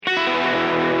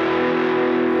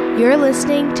You're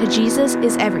listening to Jesus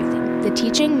is Everything, the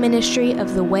teaching ministry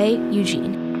of The Way,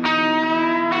 Eugene.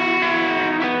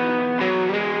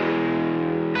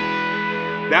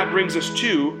 That brings us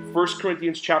to 1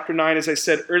 Corinthians chapter 9. As I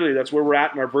said earlier, that's where we're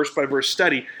at in our verse-by-verse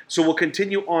study. So we'll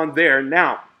continue on there.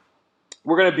 Now,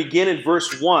 we're going to begin in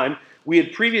verse 1. We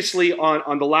had previously,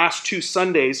 on the last two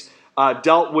Sundays,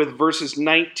 dealt with verses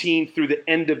 19 through the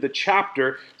end of the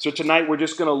chapter. So tonight we're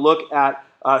just going to look at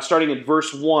starting in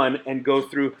verse 1 and go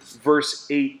through verse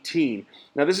 18.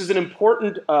 Now this is an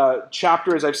important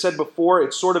chapter, as I've said before.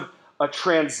 It's sort of a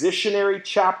transitionary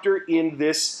chapter in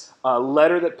this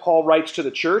letter that Paul writes to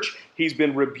the church. He's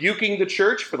been rebuking the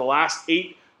church for the last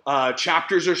 8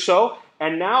 chapters or so,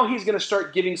 and now he's going to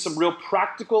start giving some real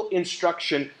practical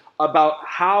instruction about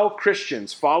how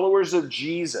Christians, followers of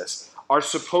Jesus, are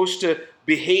supposed to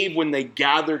behave when they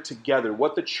gather together,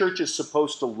 what the church is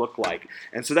supposed to look like.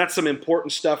 And so that's some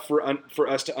important stuff for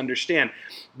us to understand.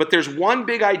 But there's one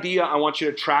big idea I want you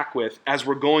to track with as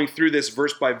we're going through this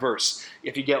verse by verse.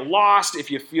 If you get lost,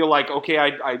 if you feel like, okay,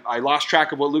 I lost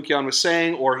track of what Lucian was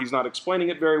saying, or he's not explaining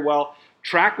it very well,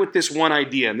 track with this one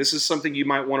idea. And this is something you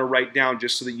might want to write down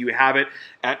just so that you have it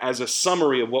as a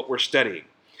summary of what we're studying.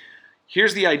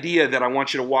 Here's the idea that I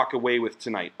want you to walk away with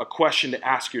tonight, a question to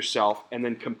ask yourself and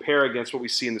then compare against what we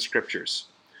see in the scriptures.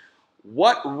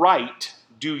 What right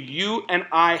do you and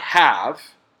I have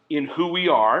in who we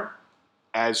are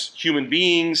as human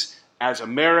beings, as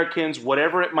Americans,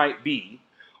 whatever it might be?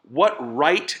 What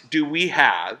right do we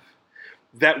have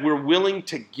that we're willing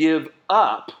to give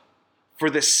up for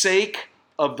the sake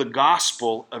of the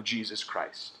gospel of Jesus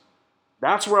Christ?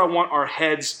 That's where I want our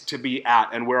heads to be at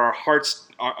and where our hearts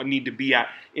need to be at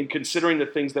in considering the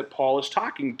things that Paul is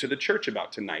talking to the church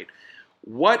about tonight.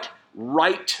 What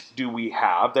right do we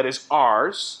have that is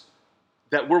ours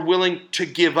that we're willing to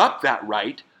give up that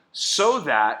right so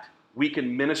that we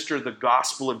can minister the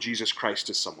gospel of Jesus Christ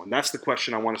to someone? That's the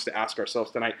question I want us to ask ourselves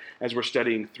tonight as we're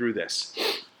studying through this.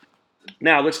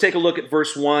 Now, let's take a look at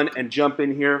verse 1 and jump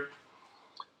in here.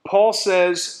 Paul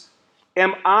says,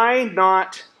 "Am I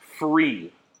not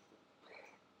free?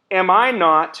 Am I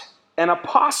not an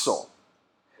apostle?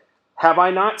 Have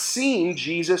I not seen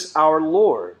Jesus our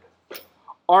Lord?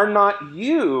 Are not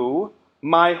you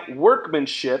my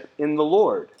workmanship in the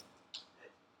Lord?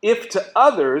 If to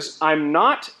others I'm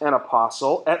not an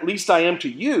apostle, at least I am to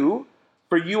you,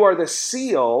 for you are the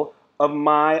seal of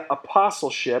my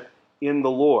apostleship in the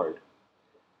Lord."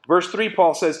 Verse 3,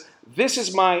 Paul says, "This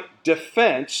is my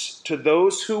defense to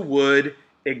those who would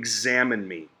examine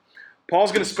me."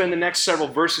 Paul's going to spend the next several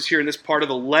verses here in this part of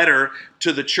the letter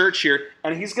to the church here,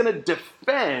 and he's going to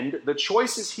defend the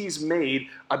choices he's made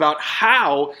about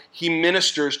how he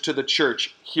ministers to the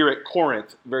church here at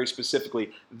Corinth, very specifically,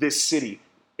 this city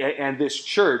and this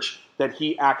church that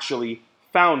he actually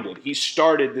founded. He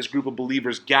started this group of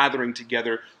believers gathering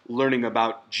together, learning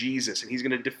about Jesus. And he's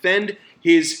going to defend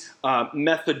his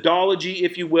methodology,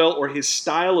 if you will, or his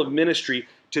style of ministry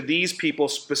to these people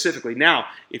specifically. Now,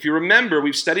 if you remember,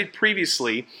 we've studied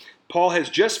previously, Paul has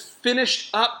just finished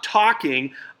up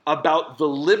talking about the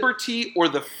liberty or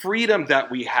the freedom that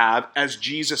we have as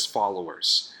Jesus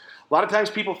followers. A lot of times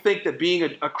people think that being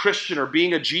a Christian or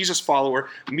being a Jesus follower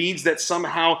means that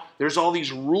somehow there's all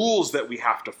these rules that we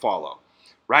have to follow,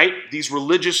 right? These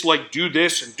religious, like, do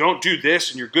this and don't do this,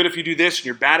 and you're good if you do this and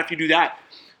you're bad if you do that.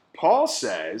 Paul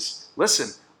says, listen,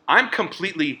 I'm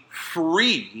completely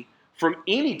free from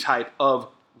any type of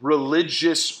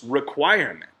religious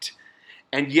requirement.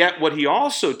 And yet what he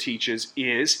also teaches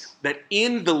is that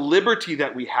in the liberty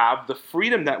that we have, the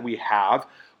freedom that we have,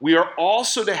 we are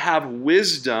also to have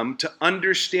wisdom to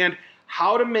understand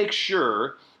how to make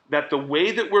sure that the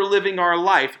way that we're living our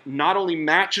life not only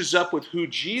matches up with who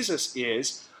Jesus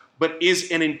is, but is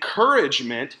an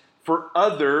encouragement for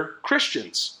other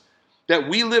Christians. That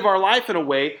we live our life in a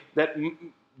way that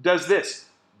does this: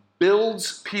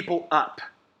 builds people up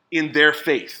in their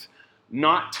faith,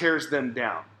 not tears them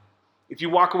down. If you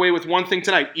walk away with one thing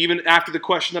tonight, even after the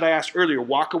question that I asked earlier,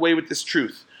 walk away with this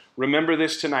truth. Remember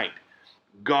this tonight.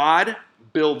 God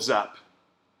builds up.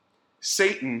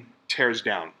 Satan tears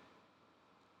down.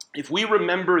 If we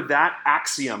remember that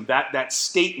axiom, that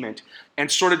statement,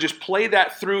 and sort of just play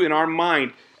that through in our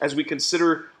mind as we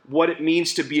consider what it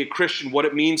means to be a Christian, what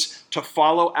it means to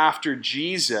follow after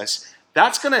Jesus,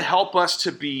 that's going to help us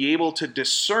to be able to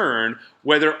discern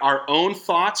whether our own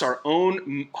thoughts, our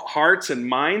own hearts and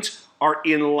minds are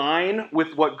in line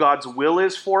with what God's will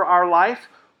is for our life,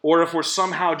 or if we're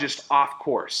somehow just off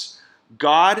course.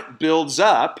 God builds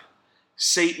up,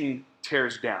 Satan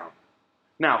tears down.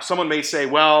 Now, someone may say,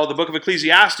 well, the book of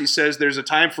Ecclesiastes says there's a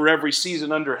time for every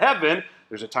season under heaven.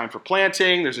 There's a time for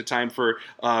planting. There's a time for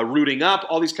rooting up,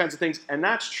 all these kinds of things. And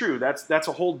that's true. That's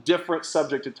a whole different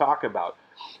subject to talk about.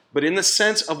 But in the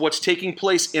sense of what's taking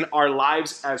place in our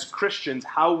lives as Christians,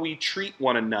 how we treat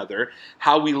one another,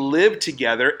 how we live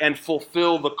together and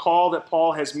fulfill the call that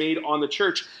Paul has made on the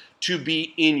church to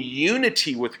be in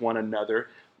unity with one another,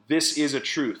 this is a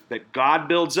truth that God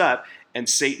builds up and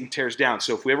Satan tears down.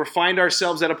 So if we ever find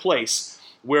ourselves at a place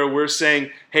where we're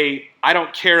saying, hey, I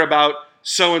don't care about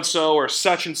so-and-so or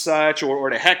such and such, or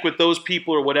to heck with those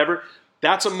people or whatever,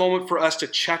 that's a moment for us to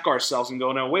check ourselves and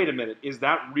go, now, wait a minute, is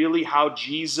that really how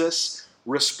Jesus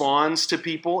responds to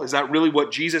people? Is that really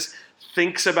what Jesus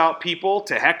thinks about people,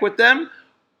 to heck with them?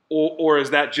 Or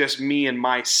is that just me and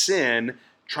my sin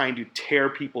trying to tear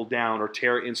people down or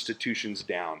tear institutions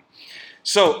down?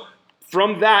 So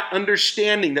from that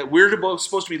understanding that we're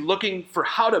supposed to be looking for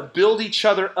how to build each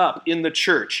other up in the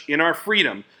church, in our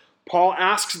freedom, Paul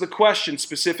asks the question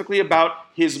specifically about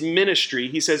his ministry.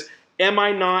 He says, am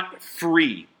I not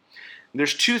free? And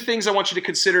there's two things I want you to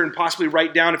consider and possibly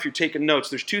write down if you're taking notes.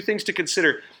 There's two things to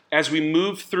consider as we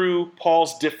move through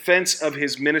Paul's defense of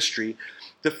his ministry.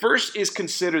 The first is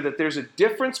consider that there's a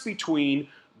difference between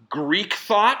Greek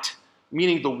thought,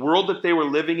 meaning the world that they were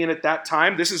living in at that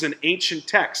time. This is an ancient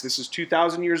text. This is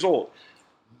 2,000 years old.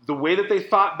 The way that they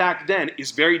thought back then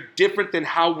is very different than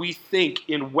how we think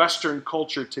in Western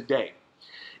culture today.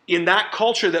 In that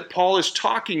culture that Paul is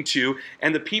talking to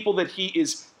and the people that he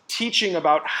is teaching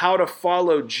about how to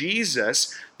follow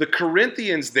Jesus, the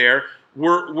Corinthians there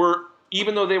were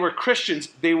even though they were Christians,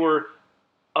 they were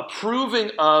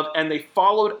approving of and they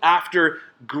followed after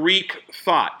Greek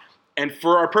thought. And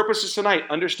for our purposes tonight,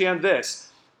 understand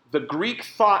this. The Greek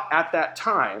thought at that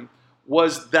time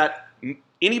was that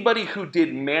anybody who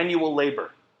did manual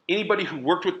labor, anybody who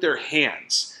worked with their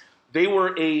hands, they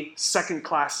were a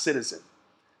second-class citizen.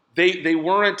 They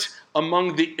weren't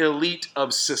among the elite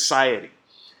of society.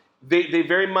 They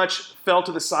very much fell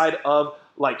to the side of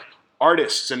like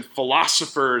artists and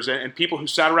philosophers and people who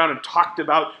sat around and talked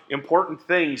about important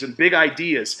things and big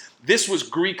ideas. This was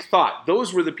Greek thought.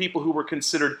 Those were the people who were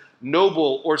considered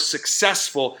noble or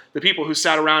successful, the people who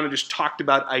sat around and just talked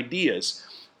about ideas.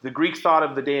 The Greek thought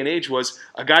of the day and age was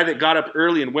a guy that got up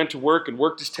early and went to work and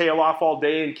worked his tail off all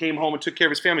day and came home and took care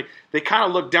of his family. They kind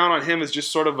of looked down on him as just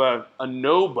sort of a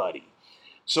nobody.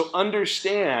 So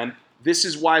understand, this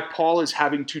is why Paul is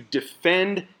having to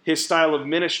defend his style of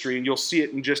ministry, and you'll see it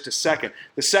in just a second.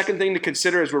 The second thing to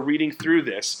consider as we're reading through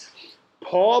this,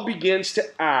 Paul begins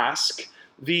to ask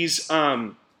these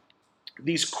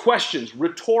questions,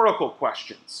 rhetorical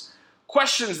questions.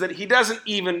 Questions that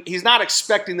he's not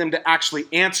expecting them to actually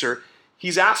answer.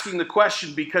 He's asking the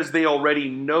question because they already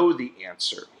know the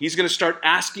answer. He's going to start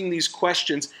asking these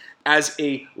questions as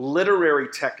a literary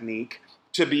technique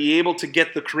to be able to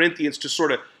get the Corinthians to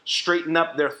sort of straighten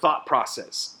up their thought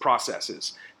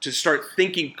processes, to start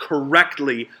thinking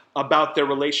correctly about their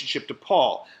relationship to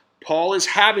Paul. Paul is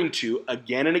having to,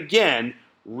 again and again,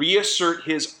 reassert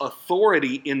his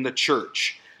authority in the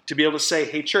church to be able to say,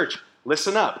 hey, church,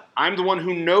 listen up. I'm the one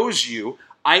who knows you.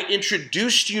 I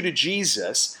introduced you to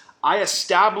Jesus. I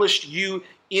established you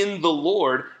in the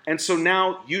Lord. And so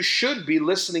now you should be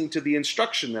listening to the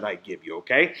instruction that I give you,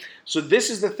 okay? So this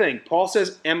is the thing. Paul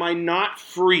says, am I not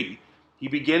free? He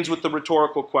begins with the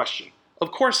rhetorical question.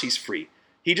 Of course he's free.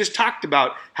 He just talked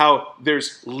about how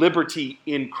there's liberty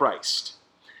in Christ.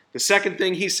 The second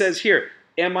thing he says here,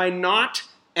 am I not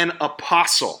an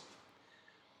apostle?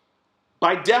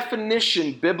 By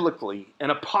definition, biblically, an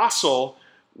apostle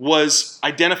was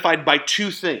identified by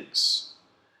two things.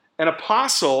 An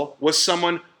apostle was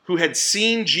someone who had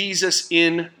seen Jesus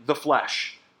in the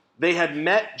flesh. They had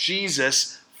met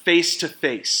Jesus face to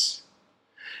face.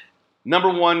 Number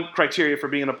one criteria for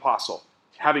being an apostle,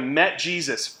 having met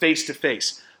Jesus face to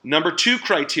face. Number two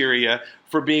criteria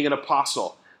for being an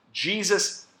apostle,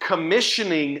 Jesus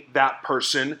commissioning that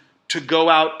person to go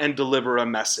out and deliver a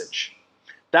message.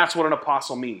 That's what an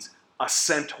apostle means, a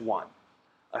sent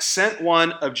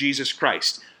one of Jesus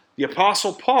Christ. The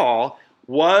apostle Paul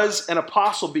was an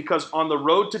apostle because on the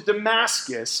road to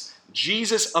Damascus,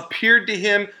 Jesus appeared to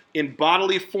him in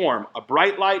bodily form. A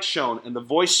bright light shone, and the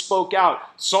voice spoke out,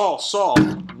 Saul, Saul,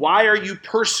 why are you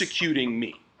persecuting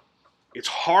me? It's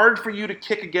hard for you to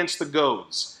kick against the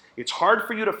goads. It's hard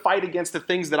for you to fight against the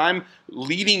things that I'm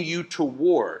leading you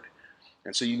toward.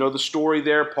 And so you know the story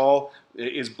there. Paul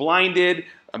is blinded.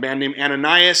 A man named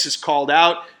Ananias is called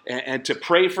out and to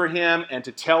pray for him and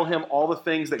to tell him all the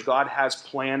things that God has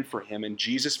planned for him. And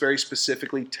Jesus very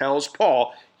specifically tells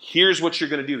Paul, here's what you're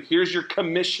going to do. Here's your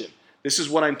commission. This is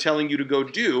what I'm telling you to go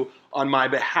do on my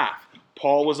behalf.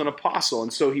 Paul was an apostle.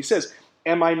 And so he says,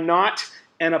 am I not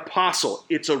an apostle?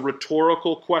 It's a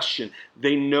rhetorical question.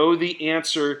 They know the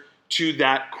answer to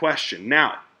that question.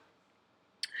 Now,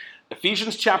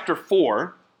 Ephesians chapter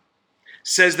 4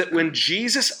 says that when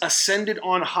Jesus ascended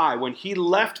on high, when he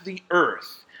left the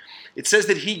earth, it says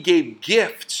that he gave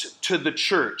gifts to the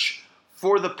church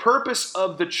for the purpose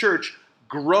of the church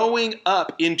growing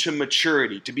up into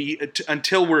maturity,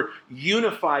 until we're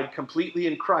unified completely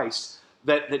in Christ,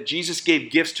 that Jesus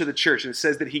gave gifts to the church. And it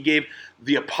says that he gave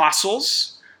the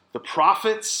apostles, the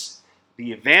prophets,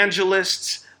 the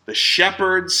evangelists, the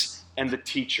shepherds, and the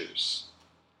teachers.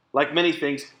 Like many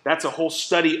things, that's a whole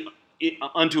study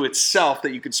unto itself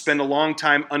that you could spend a long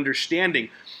time understanding.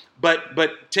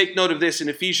 But take note of this in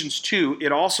Ephesians 2,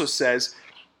 it also says,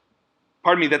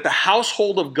 that the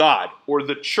household of God, or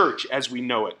the church as we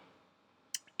know it,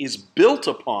 is built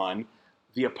upon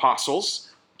the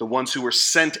apostles, the ones who were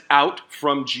sent out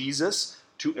from Jesus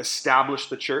to establish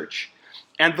the church,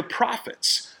 and the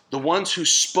prophets, the ones who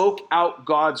spoke out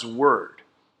God's word.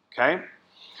 Okay?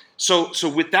 So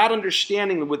with that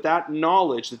understanding and with that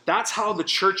knowledge, that's how the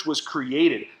church was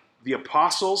created. The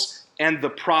apostles and the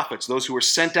prophets, those who were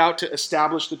sent out to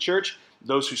establish the church,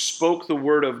 those who spoke the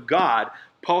word of God.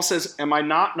 Paul says, am I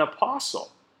not an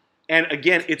apostle? And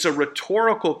again, it's a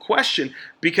rhetorical question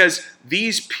because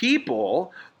these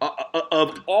people,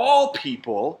 of all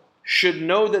people, should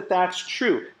know that that's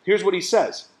true. Here's what he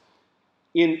says,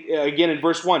 in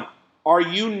verse 1, are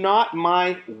you not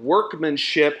my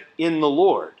workmanship in the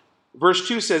Lord? Verse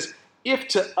 2 says, if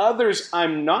to others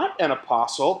I'm not an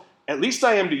apostle, at least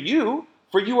I am to you,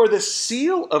 for you are the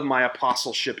seal of my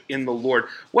apostleship in the Lord.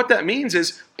 What that means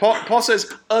is, Paul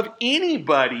says, of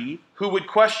anybody who would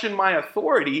question my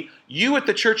authority, you at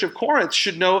the church of Corinth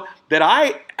should know that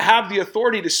I have the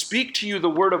authority to speak to you the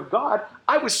word of God.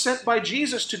 I was sent by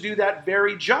Jesus to do that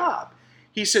very job.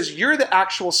 He says, you're the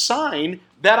actual sign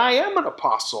that I am an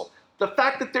apostle. The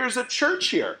fact that there's a church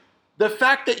here, the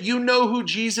fact that you know who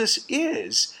Jesus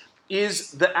is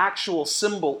the actual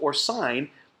symbol or sign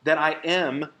that I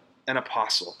am an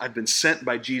apostle. I've been sent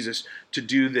by Jesus to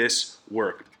do this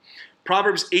work.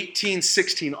 Proverbs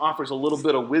 18:16 offers a little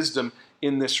bit of wisdom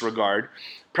in this regard.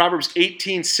 Proverbs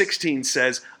 18:16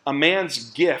 says, a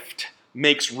man's gift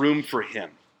makes room for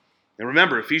him. And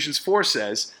remember, Ephesians 4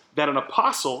 says that an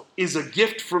apostle is a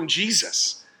gift from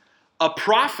Jesus. A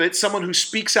prophet, someone who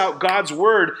speaks out God's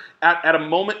word at a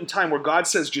moment in time where God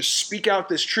says, just speak out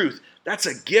this truth, that's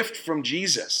a gift from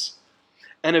Jesus.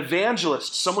 An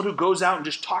evangelist, someone who goes out and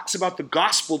just talks about the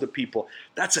gospel to people,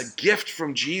 that's a gift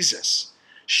from Jesus.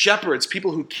 Shepherds,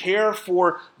 people who care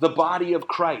for the body of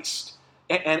Christ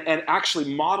and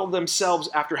actually model themselves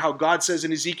after how God says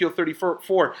in Ezekiel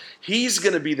 34, he's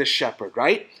going to be the shepherd,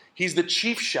 right? He's the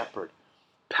chief shepherd.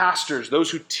 Pastors, those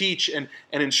who teach and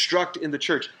instruct in the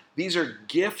church, these are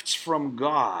gifts from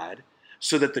God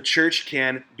so that the church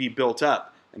can be built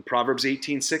up. And Proverbs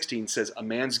 18:16 says, a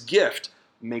man's gift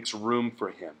makes room for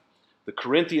him. The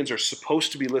Corinthians are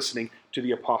supposed to be listening to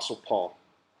the Apostle Paul.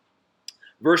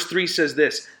 Verse 3 says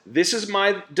this is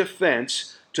my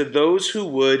defense to those who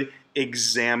would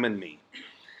examine me.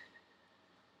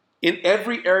 In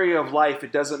every area of life,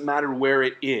 it doesn't matter where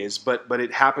it is, but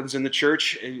it happens in the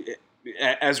church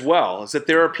as well, is that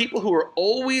there are people who are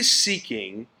always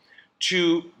seeking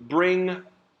to bring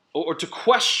or to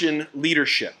question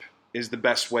leadership, is the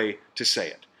best way to say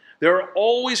it. There are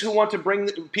always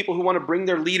people who want to bring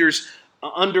their leaders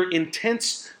under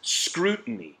intense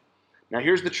scrutiny. Now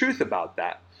here's the truth about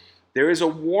that. There is a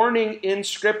warning in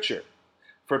Scripture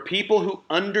for people who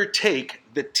undertake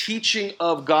the teaching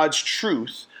of God's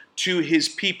truth to his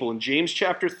people. In James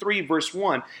chapter 3, verse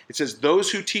 1, it says,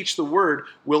 those who teach the word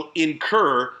will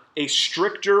incur a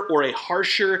stricter or a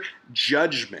harsher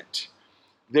judgment.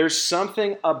 There's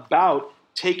something about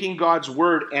taking God's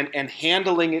word and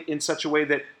handling it in such a way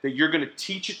that you're going to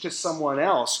teach it to someone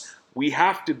else. We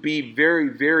have to be very,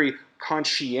 very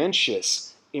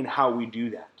conscientious in how we do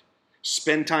that.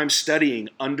 Spend time studying,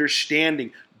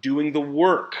 understanding, doing the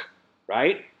work,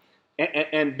 right?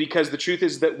 And because the truth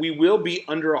is that we will be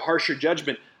under a harsher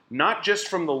judgment, not just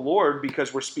from the Lord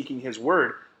because we're speaking his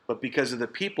word, but because of the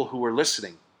people who are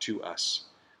listening to us.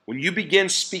 When you begin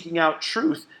speaking out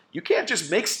truth, you can't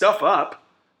just make stuff up.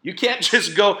 You can't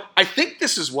just go, I think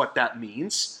this is what that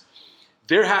means.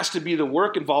 There has to be the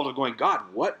work involved of going, God,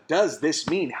 what does this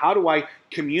mean? How do I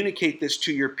communicate this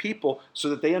to your people so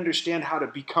that they understand how to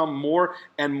become more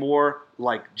and more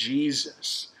like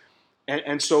Jesus?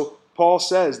 And so Paul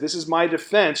says, this is my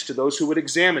defense to those who would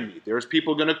examine me. There's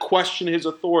people going to question his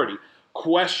authority,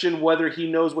 question whether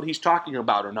he knows what he's talking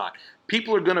about or not.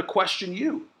 People are going to question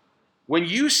you. When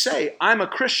you say, I'm a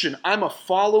Christian, I'm a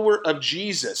follower of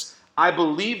Jesus, I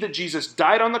believe that Jesus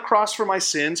died on the cross for my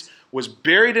sins, was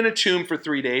buried in a tomb for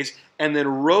 3 days, and then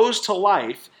rose to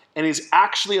life, and is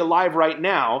actually alive right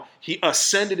now. He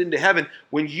ascended into heaven.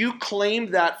 When you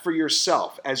claim that for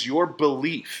yourself as your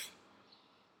belief,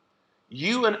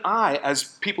 you and I, as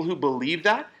people who believe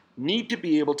that, need to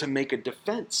be able to make a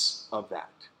defense of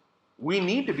that. We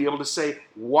need to be able to say,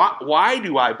 why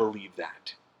do I believe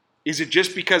that? Is it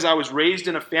just because I was raised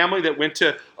in a family that went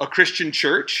to a Christian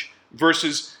church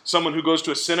versus someone who goes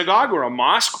to a synagogue or a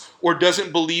mosque or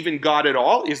doesn't believe in God at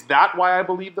all? Is that why I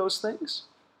believe those things?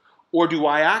 Or do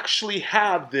I actually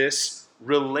have this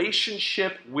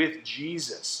relationship with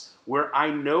Jesus where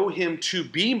I know him to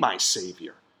be my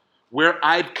Savior, where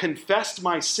I've confessed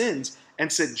my sins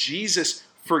and said, Jesus,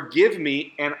 forgive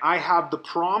me, and I have the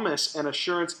promise and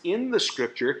assurance in the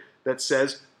Scripture that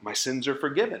says my sins are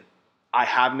forgiven. I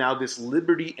have now this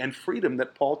liberty and freedom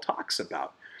that Paul talks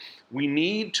about. We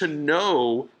need to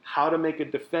know how to make a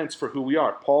defense for who we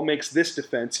are. Paul makes this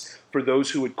defense for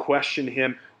those who would question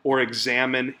him or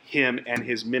examine him and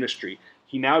his ministry.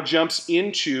 He now jumps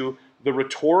into the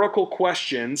rhetorical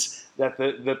questions that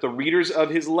the readers of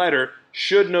his letter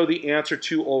should know the answer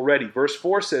to already. Verse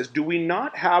 4 says, do we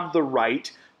not have the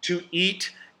right to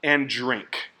eat and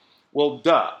drink? Well,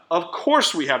 duh. Of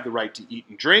course we have the right to eat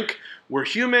and drink. We're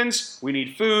humans. We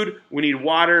need food. We need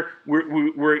water.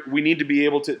 We need to be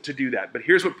able to do that. But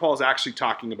here's what Paul's actually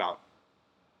talking about.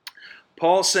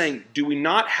 Paul's saying, do we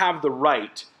not have the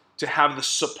right to have the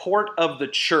support of the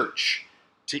church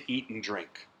to eat and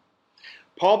drink?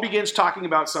 Paul begins talking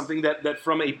about something that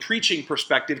from a preaching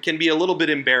perspective can be a little bit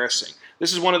embarrassing.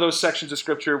 This is one of those sections of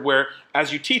Scripture where,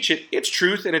 as you teach it, it's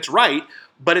truth and it's right,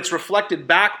 but it's reflected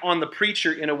back on the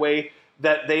preacher in a way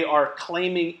that they are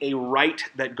claiming a right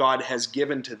that God has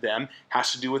given to them. It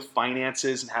has to do with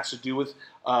finances and has to do with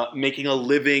making a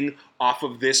living off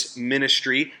of this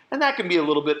ministry. And that can be a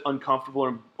little bit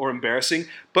uncomfortable or embarrassing.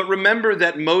 But remember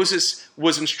that Moses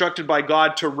was instructed by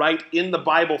God to write in the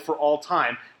Bible for all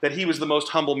time that he was the most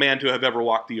humble man to have ever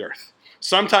walked the earth.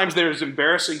 Sometimes there's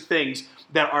embarrassing things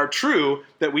that are true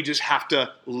that we just have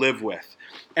to live with.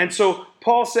 And so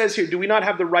Paul says here, do we not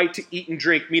have the right to eat and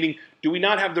drink? Meaning, do we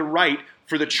not have the right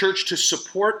for the church to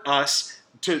support us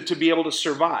to be able to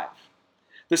survive?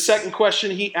 The second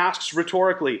question he asks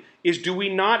rhetorically is, do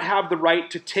we not have the right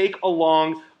to take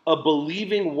along a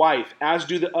believing wife, as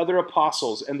do the other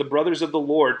apostles and the brothers of the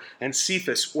Lord and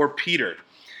Cephas or Peter?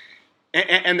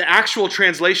 And the actual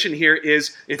translation here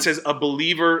is, it says a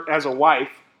believer as a wife,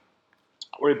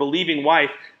 or a believing wife.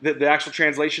 The actual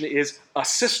translation is a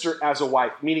sister as a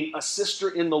wife, meaning a sister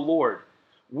in the Lord.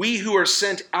 We who are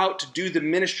sent out to do the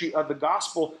ministry of the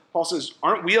gospel, Paul says,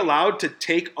 aren't we allowed to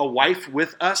take a wife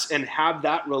with us and have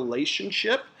that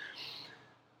relationship?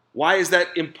 Why is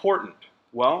that important?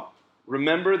 Well,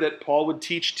 remember that Paul would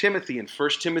teach Timothy in 1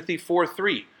 Timothy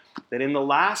 4:3 that in the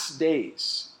last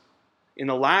days,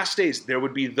 there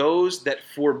would be those that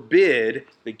forbid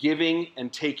the giving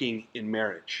and taking in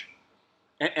marriage.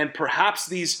 And perhaps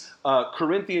these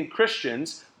Corinthian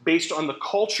Christians, based on the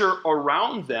culture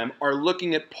around them, are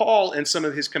looking at Paul and some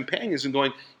of his companions and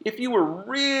going, if you were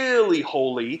really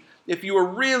holy, if you were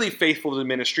really faithful to the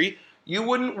ministry, you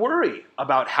wouldn't worry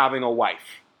about having a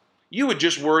wife. You would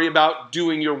just worry about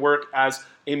doing your work as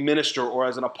a minister or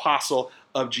as an apostle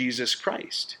of Jesus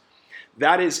Christ.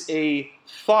 That is a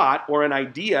thought or an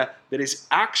idea that is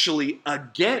actually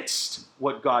against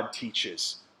what God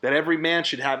teaches, that every man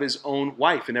should have his own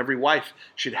wife and every wife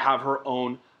should have her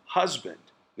own husband.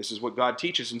 This is what God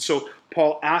teaches. And so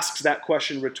Paul asks that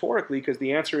question rhetorically because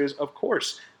the answer is, of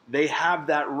course, they have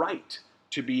that right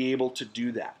to be able to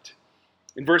do that.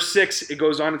 In verse 6, it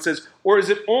goes on and says, or is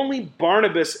it only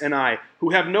Barnabas and I who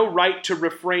have no right to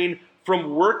refrain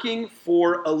from working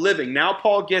for a living? Now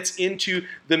Paul gets into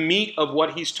the meat of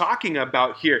what he's talking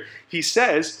about here. He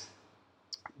says,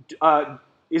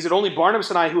 is it only Barnabas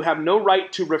and I who have no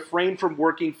right to refrain from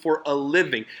working for a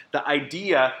living? The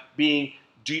idea being,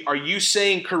 are you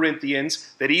saying,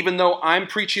 Corinthians, that even though I'm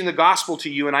preaching the gospel to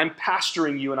you and I'm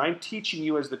pastoring you and I'm teaching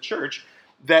you as the church,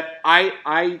 that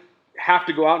I have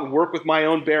to go out and work with my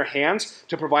own bare hands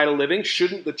to provide a living?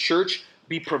 Shouldn't the church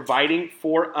be providing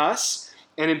for us?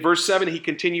 And in verse 7, he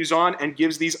continues on and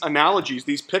gives these analogies,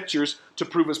 these pictures, to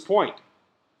prove his point.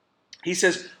 He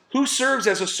says, who serves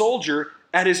as a soldier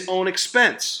at his own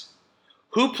expense?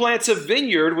 Who plants a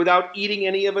vineyard without eating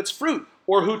any of its fruit?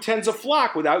 Or who tends a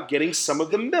flock without getting some of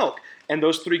the milk? And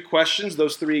those three questions,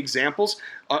 those three examples,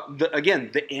 again,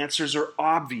 the answers are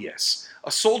obvious.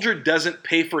 A soldier doesn't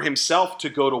pay for himself to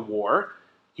go to war.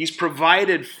 He's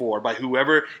provided for by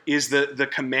whoever is the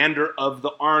commander of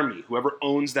the army, whoever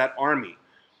owns that army.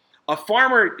 A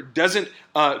farmer doesn't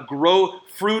grow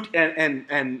fruit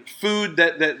and food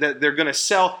that they're going to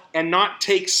sell and not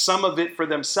take some of it for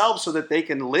themselves so that they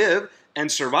can live and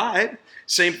survive.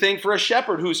 Same thing for a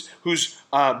shepherd who's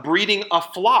breeding a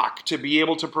flock to be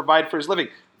able to provide for his living.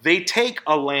 They take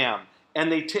a lamb,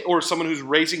 and or someone who's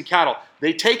raising cattle.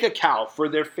 They take a cow for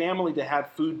their family to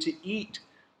have food to eat.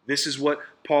 This is what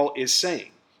Paul is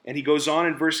saying. And he goes on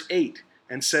in verse 8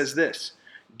 and says this,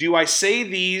 "Do I say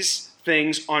these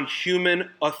things on human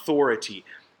authority?"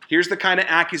 Here's the kind of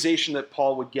accusation that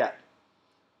Paul would get.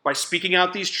 By speaking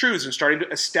out these truths and starting to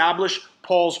establish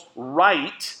Paul's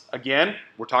right, again,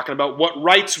 we're talking about what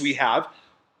rights we have.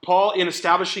 Paul, in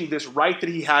establishing this right that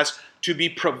he has to be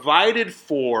provided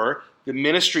for the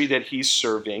ministry that he's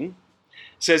serving,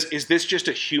 says, is this just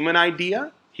a human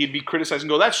idea? He'd be criticized and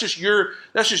go, that's just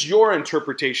your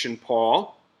interpretation,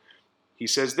 Paul. He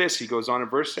says this, he goes on in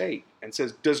verse 8 and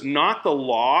says, "Does not the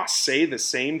law say the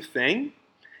same thing?"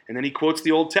 And then he quotes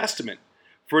the Old Testament.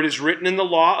 "For it is written in the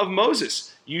law of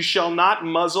Moses, you shall not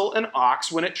muzzle an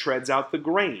ox when it treads out the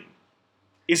grain."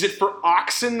 Is it for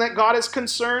oxen that God is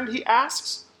concerned, he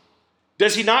asks?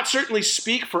 Does he not certainly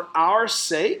speak for our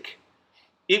sake?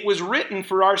 It was written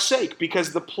for our sake,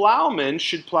 because the plowman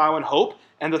should plow in hope,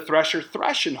 and the thresher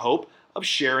thresh in hope of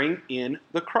sharing in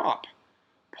the crop.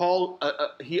 Paul,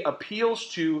 he appeals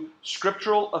to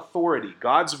scriptural authority,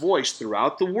 God's voice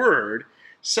throughout the word,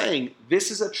 saying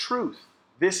this is a truth.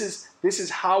 This is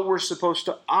how we're supposed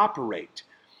to operate.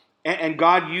 And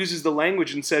God uses the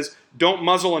language and says, don't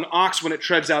muzzle an ox when it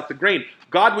treads out the grain.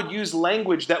 God would use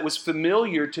language that was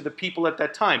familiar to the people at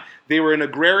that time. They were an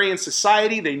agrarian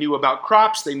society. They knew about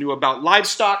crops. They knew about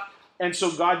livestock. And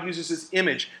so God uses this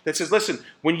image that says, listen,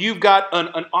 when you've got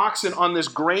an oxen on this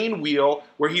grain wheel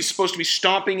where he's supposed to be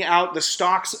stomping out the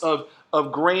stalks of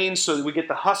grain so that we get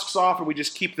the husks off and we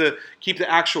just keep the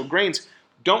actual grains,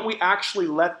 don't we actually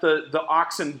let the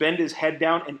oxen bend his head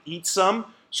down and eat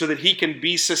some so that he can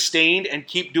be sustained and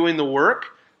keep doing the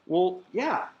work? Well,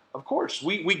 yeah, of course.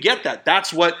 We get that.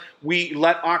 That's what we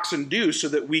let oxen do so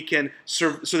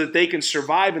that they can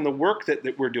survive in the work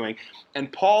that we're doing.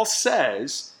 And Paul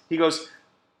says, he goes,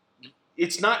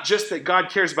 it's not just that God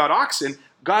cares about oxen.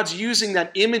 God's using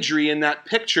that imagery and that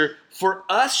picture for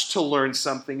us to learn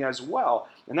something as well.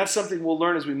 And that's something we'll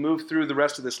learn as we move through the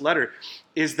rest of this letter,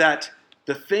 is that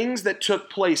the things that took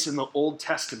place in the Old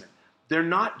Testament, they're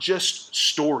not just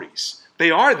stories.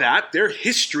 They are that. They're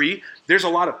history. There's a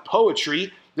lot of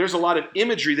poetry. There's a lot of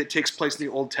imagery that takes place in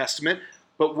the Old Testament.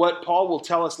 But what Paul will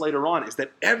tell us later on is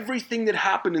that everything that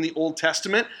happened in the Old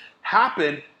Testament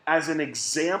happened as an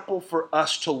example for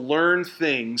us to learn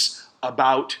things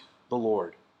about the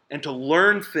Lord and to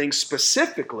learn things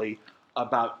specifically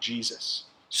about Jesus.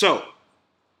 So,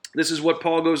 this is what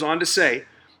Paul goes on to say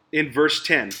in verse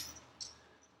 10.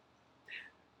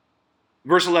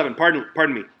 Verse 11,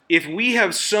 pardon me. If we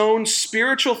have sown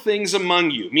spiritual things among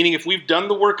you, meaning if we've done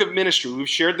the work of ministry, we've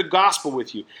shared the gospel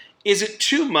with you, is it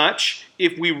too much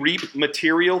if we reap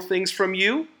material things from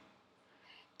you?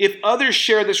 If others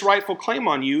share this rightful claim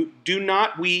on you, do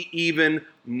not we even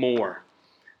more?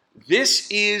 This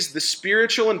is the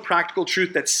spiritual and practical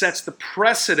truth that sets the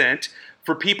precedent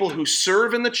for people who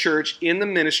serve in the church, in the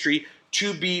ministry,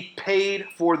 to be paid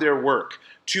for their work,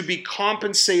 to be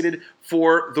compensated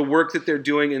for the work that they're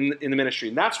doing in the ministry.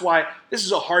 And that's why this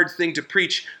is a hard thing to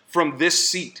preach from this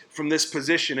seat, from this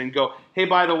position, and go, hey,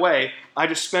 by the way, I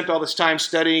just spent all this time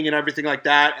studying and everything like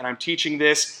that, and I'm teaching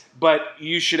this, but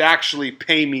you should actually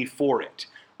pay me for it,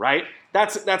 right?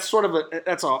 That's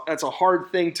a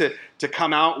hard thing to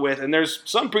come out with, and there's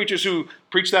some preachers who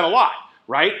preach that a lot,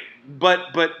 right?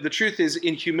 But the truth is,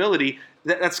 in humility,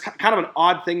 that's kind of an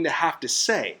odd thing to have to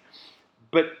say.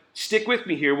 But stick with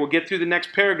me here. We'll get through the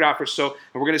next paragraph or so,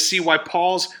 and we're going to see why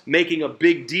Paul's making a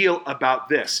big deal about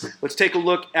this. Let's take a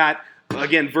look at,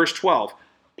 again, verse 12.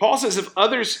 Paul says, if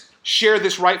others share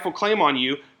this rightful claim on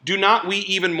you, do not we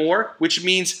even more? Which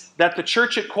means that the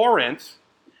church at Corinth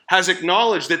has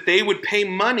acknowledged that they would pay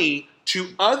money to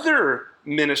other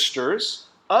ministers,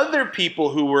 other people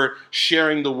who were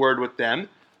sharing the word with them.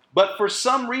 But for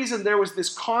some reason, there was this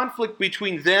conflict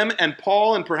between them and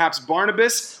Paul and perhaps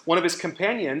Barnabas, one of his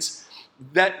companions,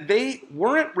 that they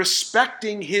weren't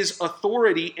respecting his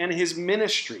authority and his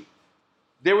ministry.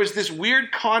 There was this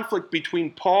weird conflict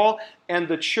between Paul and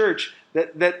the church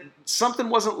that something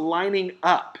wasn't lining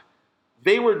up.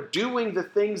 They were doing the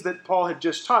things that Paul had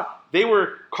just taught. They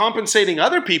were compensating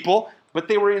other people, but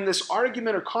they were in this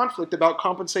argument or conflict about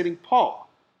compensating Paul.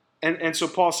 And so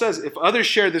Paul says, if others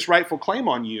share this rightful claim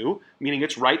on you, meaning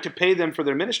it's right to pay them for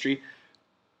their ministry,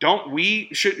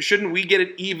 shouldn't we get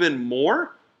it even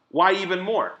more? Why even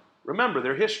more? Remember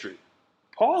their history.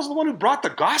 Paul's the one who brought the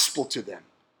gospel to them.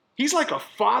 He's like a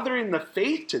father in the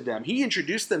faith to them. He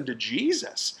introduced them to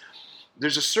Jesus.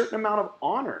 There's a certain amount of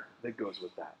honor that goes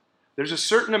with that. There's a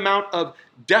certain amount of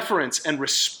deference and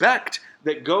respect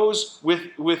that goes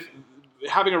with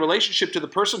having a relationship to the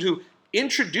person who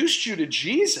introduced you to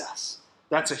Jesus.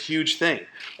 That's a huge thing.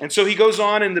 And so he goes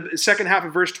on in the second half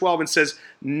of verse 12 and says,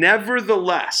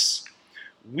 "Nevertheless,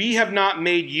 we have not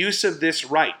made use of this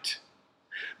right,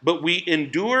 but we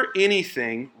endure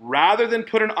anything rather than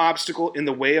put an obstacle in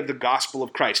the way of the gospel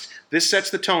of Christ." This sets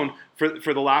the tone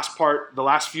for the last part, the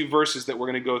last few verses that we're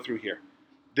going to go through here.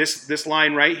 This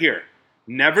line right here.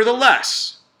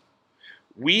 "Nevertheless,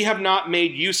 we have not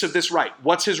made use of this right."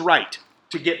 What's his right?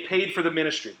 To get paid for the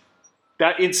ministry.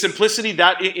 That in simplicity,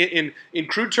 that in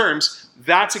crude terms,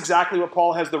 that's exactly what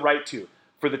Paul has the right to.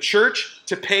 For the church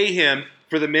to pay him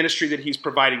for the ministry that he's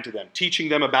providing to them, teaching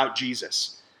them about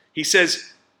Jesus. He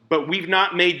says, but we've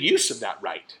not made use of that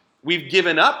right. We've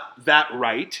given up that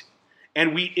right,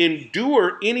 and we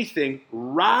endure anything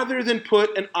rather than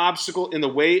put an obstacle in the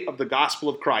way of the gospel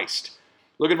of Christ.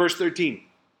 Look at verse 13.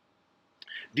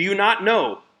 "Do you not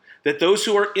know that those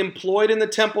who are employed in the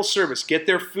temple service get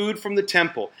their food from the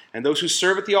temple, and those who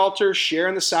serve at the altar share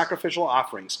in the sacrificial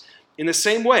offerings? In the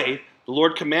same way, the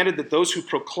Lord commanded that those who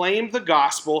proclaim the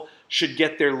gospel should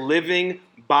get their living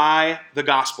by the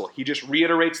gospel." He just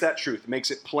reiterates that truth,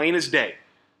 makes it plain as day.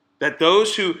 That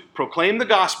those who proclaim the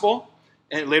gospel,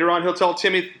 and later on he'll tell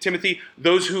Timothy,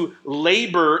 those who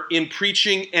labor in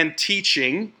preaching and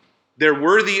teaching, they're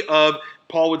worthy of,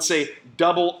 Paul would say,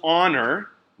 double honor,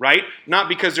 right? Not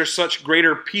because they're such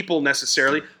greater people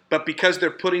necessarily, but because they're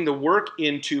putting the work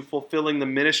into fulfilling the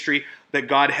ministry that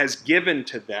God has given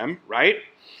to them, right?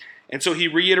 And so he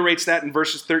reiterates that in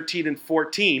verses 13 and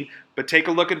 14, but take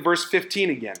a look at verse 15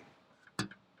 again.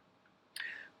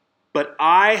 "But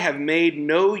I have made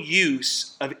no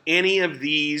use of any of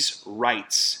these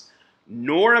rights,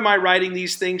 nor am I writing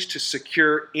these things to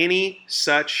secure any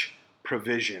such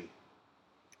provision."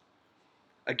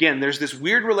 Again, there's this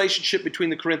weird relationship between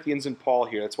the Corinthians and Paul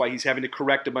here. That's why he's having to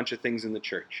correct a bunch of things in the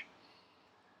church.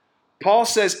 Paul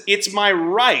says, it's my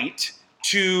right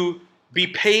to be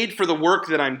paid for the work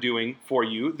that I'm doing for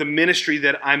you, the ministry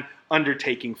that I'm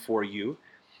undertaking for you.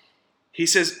 He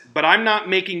says, but I'm not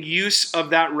making use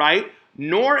of that right,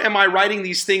 nor am I writing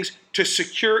these things to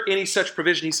secure any such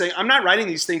provision. He's saying, I'm not writing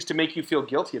these things to make you feel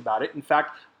guilty about it. In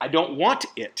fact, I don't want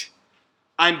it.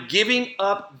 I'm giving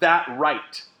up that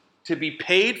right to be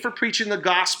paid for preaching the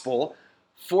gospel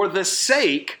for the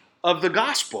sake of the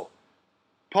gospel.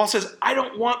 Paul says, I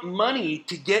don't want money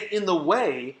to get in the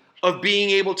way of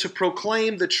being able to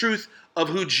proclaim the truth of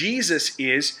who Jesus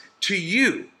is to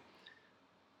you.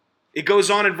 It goes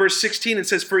on in verse 16 and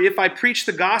says, for if I preach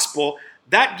the gospel,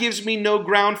 that gives me no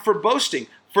ground for boasting,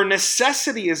 for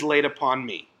necessity is laid upon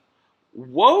me.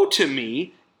 Woe to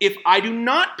me if I do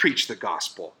not preach the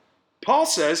gospel. Paul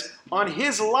says on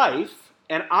his life,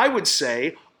 and I would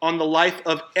say on the life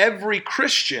of every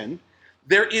Christian,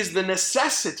 there is the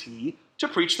necessity to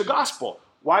preach the gospel.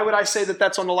 Why would I say that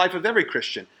that's on the life of every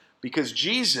Christian? Because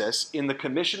Jesus, in the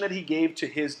commission that he gave to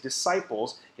his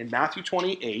disciples in Matthew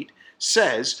 28,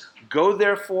 says, go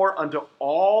therefore unto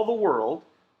all the world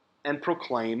and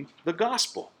proclaim the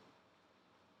gospel.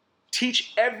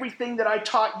 Teach everything that I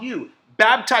taught you.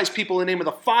 Baptize people in the name of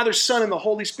the Father, Son, and the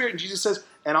Holy Spirit. And Jesus says,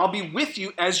 and I'll be with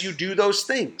you as you do those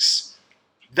things.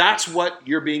 That's what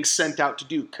you're being sent out to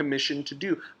do, commissioned to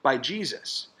do by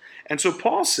Jesus. And so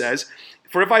Paul says,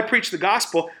 for if I preach the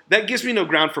gospel, that gives me no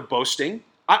ground for boasting.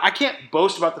 I can't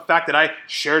boast about the fact that I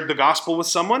shared the gospel with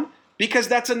someone, because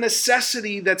that's a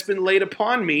necessity that's been laid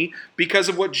upon me because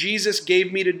of what Jesus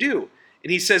gave me to do.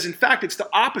 And he says, in fact, it's the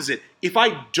opposite. If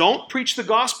I don't preach the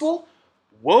gospel,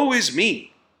 woe is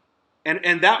me.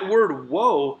 And that word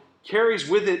woe carries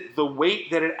with it the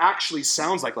weight that it actually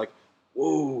sounds like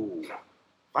whoa,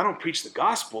 if I don't preach the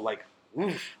gospel,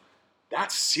 oof,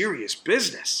 that's serious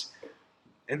business.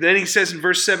 And then he says in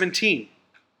verse 17,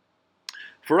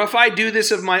 for if I do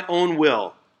this of my own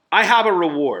will, I have a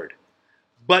reward.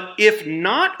 But if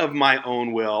not of my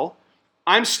own will,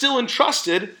 I'm still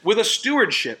entrusted with a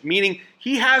stewardship, meaning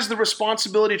he has the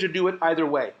responsibility to do it either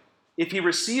way. If he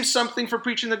receives something for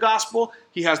preaching the gospel,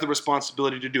 he has the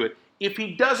responsibility to do it. If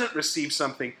he doesn't receive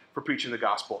something for preaching the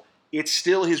gospel, it's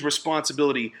still his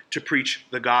responsibility to preach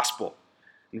the gospel.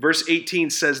 And verse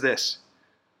 18 says this,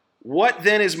 what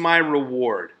then is my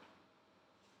reward?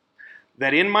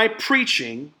 That in my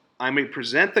preaching I may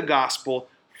present the gospel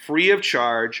free of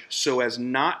charge, so as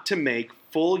not to make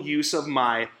full use of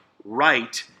my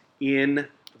right in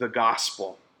the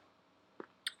gospel.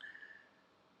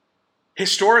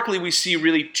 Historically, we see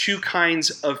really two kinds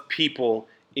of people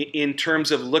in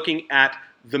terms of looking at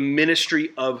the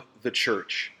ministry of the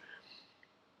church.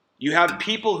 You have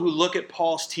people who look at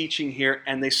Paul's teaching here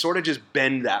and they sort of just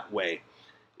bend that way.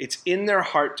 It's in their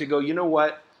heart to go, you know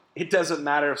what? It doesn't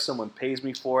matter if someone pays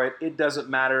me for it. It doesn't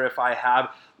matter if I have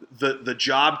the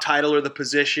job title or the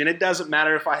position. It doesn't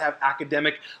matter if I have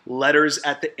academic letters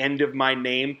at the end of my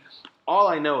name. All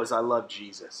I know is I love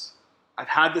Jesus. I've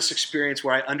had this experience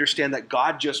where I understand that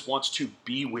God just wants to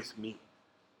be with me.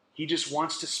 He just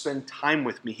wants to spend time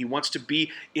with me. He wants to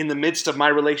be in the midst of my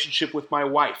relationship with my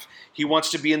wife. He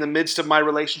wants to be in the midst of my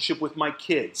relationship with my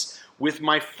kids, with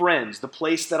my friends, the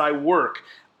place that I work.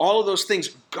 All of those things.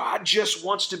 God just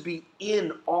wants to be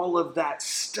in all of that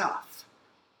stuff.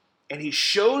 And he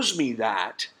shows me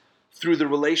that through the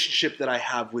relationship that I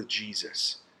have with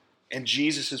Jesus and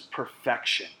Jesus'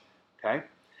 perfection. Okay?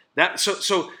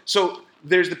 So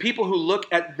there's the people who look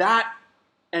at that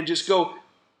and just go,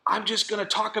 I'm just going to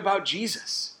talk about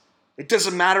Jesus. It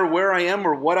doesn't matter where I am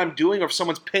or what I'm doing or if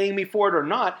someone's paying me for it or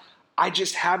not. I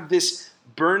just have this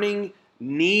burning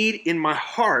need in my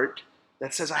heart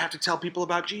that says I have to tell people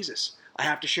about Jesus. I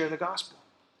have to share the gospel.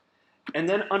 And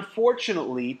then,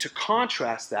 unfortunately, to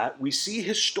contrast that, we see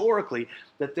historically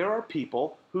that there are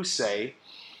people who say,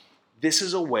 this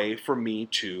is a way for me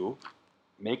to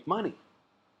make money.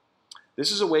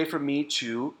 This is a way for me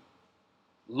to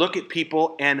look at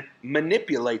people and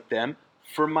manipulate them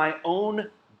for my own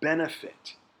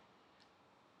benefit.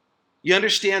 You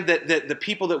understand that the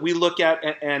people that we look at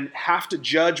and have to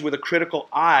judge with a critical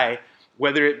eye,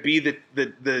 whether it be the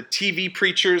TV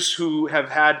preachers who have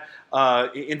had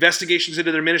investigations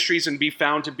into their ministries and be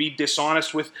found to be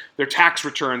dishonest with their tax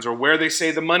returns or where they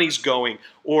say the money's going,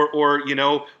 or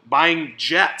buying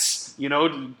jets,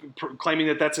 claiming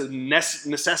that that's a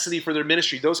necessity for their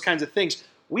ministry, those kinds of things.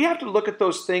 We have to look at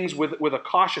those things with a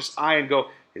cautious eye and go,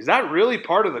 is that really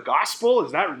part of the gospel?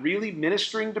 Is that really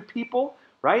ministering to people,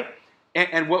 right?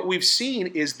 And what we've seen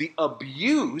is the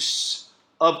abuse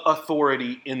of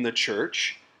authority in the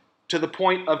church to the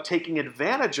point of taking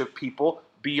advantage of people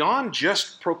beyond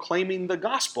just proclaiming the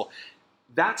gospel.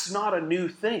 That's not a new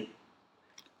thing.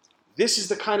 This is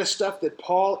the kind of stuff that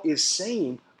Paul is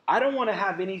saying. I don't want to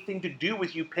have anything to do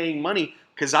with you paying money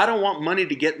because I don't want money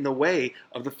to get in the way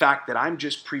of the fact that I'm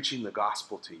just preaching the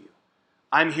gospel to you.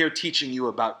 I'm here teaching you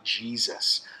about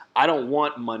Jesus. I don't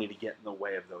want money to get in the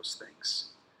way of those things.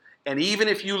 And even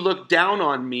if you look down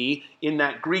on me in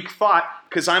that Greek thought,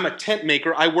 because I'm a tent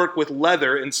maker, I work with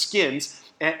leather and skins,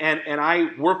 and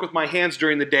I work with my hands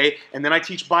during the day, and then I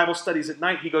teach Bible studies at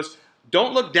night. He goes,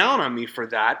 don't look down on me for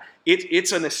that.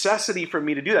 It's a necessity for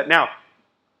me to do that. Now,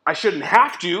 I shouldn't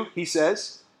have to, he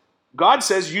says. God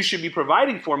says you should be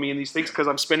providing for me in these things because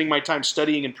I'm spending my time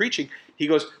studying and preaching. He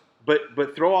goes,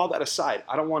 but throw all that aside.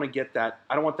 I don't want to get that.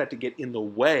 I don't want that to get in the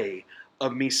way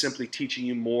of me simply teaching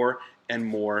you more and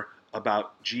more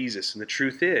about Jesus. And the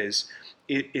truth is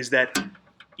that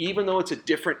even though it's a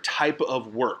different type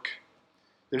of work,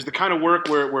 there's the kind of work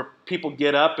where people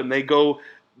get up and they go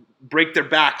break their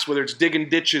backs, whether it's digging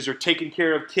ditches or taking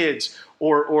care of kids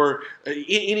or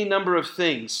any number of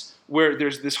things where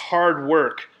there's this hard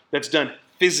work that's done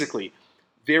physically.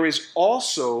 There is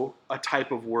also a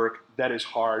type of work that is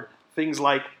hard, things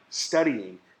like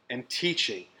studying and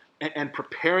teaching and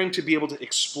preparing to be able to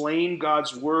explain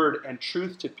God's word and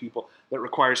truth to people. That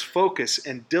requires focus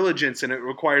and diligence, and it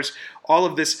requires all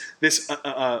of this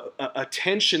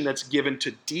attention that's given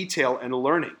to detail and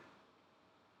learning.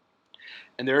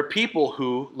 And there are people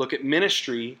who look at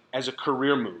ministry as a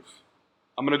career move.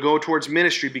 I'm going to go towards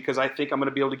ministry because I think I'm going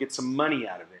to be able to get some money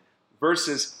out of it,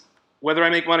 versus whether I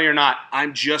make money or not,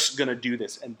 I'm just going to do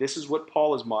this. And this is what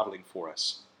Paul is modeling for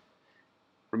us.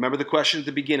 Remember the question at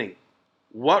the beginning.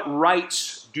 What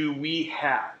rights do we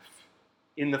have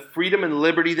in the freedom and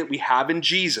liberty that we have in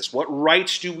Jesus? What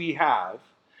rights do we have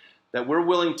that we're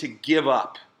willing to give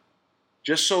up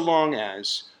just so long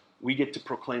as we get to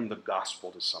proclaim the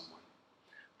gospel to someone?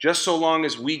 Just so long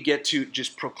as we get to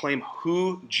just proclaim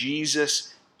who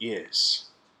Jesus is.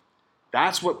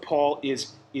 That's what Paul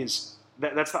is.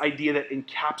 That's the idea that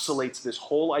encapsulates this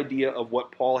whole idea of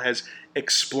what Paul has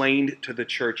explained to the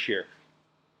church here.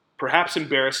 Perhaps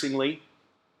embarrassingly,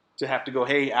 to have to go,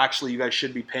 hey, actually, you guys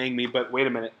should be paying me, but wait a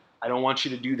minute, I don't want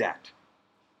you to do that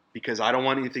because I don't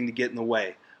want anything to get in the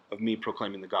way of me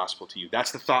proclaiming the gospel to you.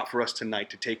 That's the thought for us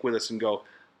tonight, to take with us and go,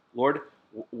 Lord,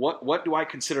 what do I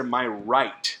consider my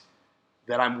right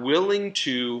that I'm willing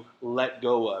to let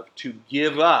go of, to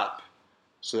give up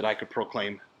so that I could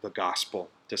proclaim the gospel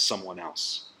to someone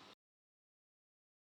else?